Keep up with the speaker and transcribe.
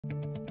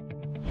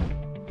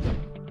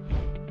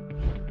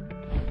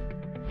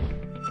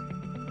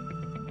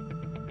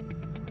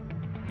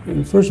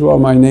First of all,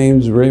 my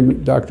name's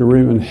Dr.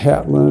 Raymond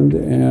Hatland,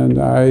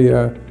 and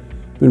I've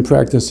been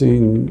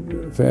practicing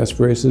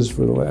FASTBRACES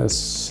for the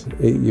last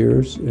 8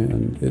 years,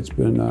 and it's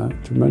been a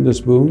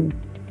tremendous boon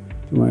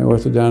to my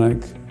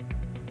orthodontic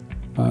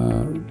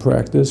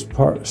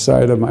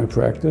side of my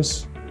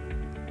practice.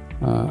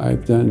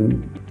 I've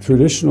done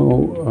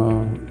traditional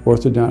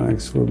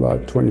orthodontics for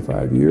about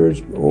 25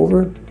 years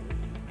over,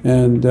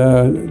 and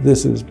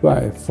this is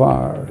by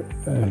far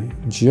a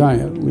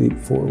giant leap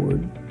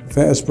forward.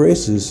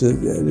 FASTBRACES,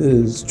 it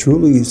is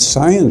truly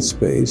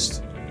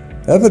science-based,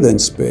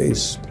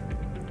 evidence-based,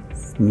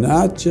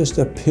 not just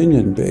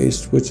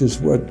opinion-based, which is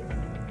what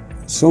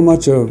so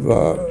much of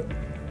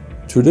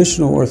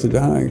traditional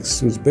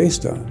orthodontics was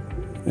based on.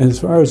 And as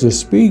far as the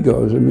speed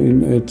goes, I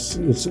mean, it's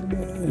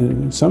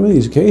in some of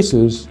these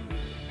cases,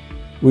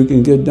 we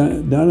can get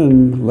done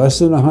in less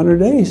than 100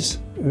 days.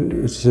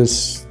 It's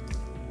just,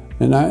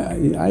 and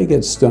I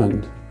get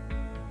stunned.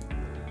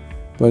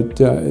 But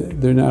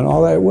they're not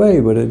all that way,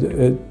 but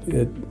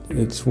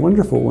it's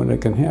wonderful when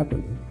it can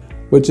happen.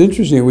 What's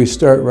interesting, we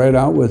start right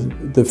out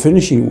with the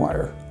finishing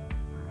wire.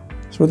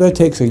 So that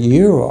takes a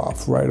year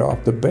off, right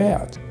off the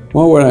bat.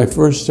 Well, when I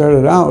first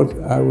started out,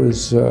 I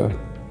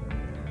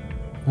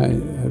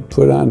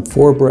put on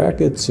 4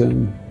 brackets,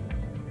 and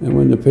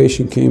when the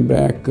patient came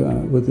back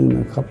within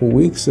a couple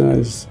weeks,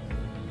 a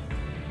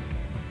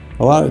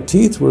lot of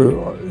teeth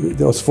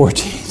those 4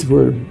 teeth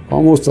were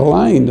almost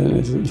aligned, and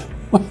I said,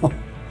 well.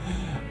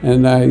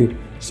 And I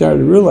started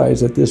to realize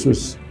that this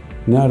was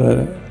not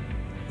an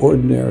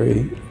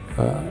ordinary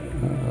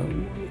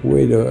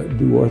way to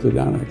do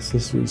orthodontics.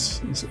 This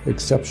was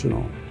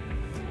exceptional.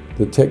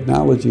 The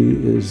technology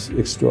is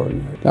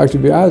extraordinary. Dr.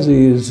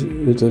 Biasi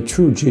is a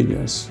true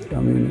genius. I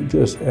mean,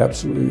 just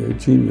absolutely a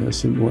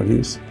genius in what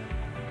he's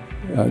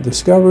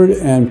discovered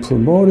and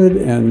promoted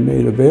and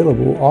made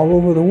available all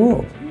over the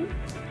world.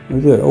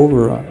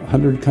 Over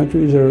 100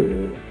 countries.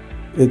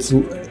 It's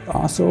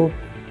also,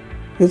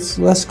 it's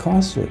less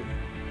costly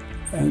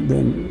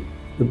than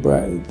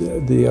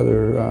the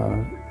other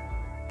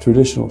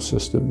traditional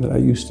system that I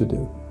used to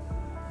do.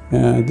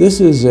 And this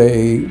is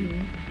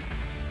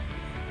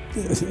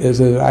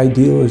as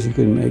ideal as you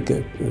can make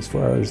it as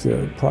far as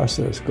the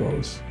process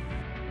goes.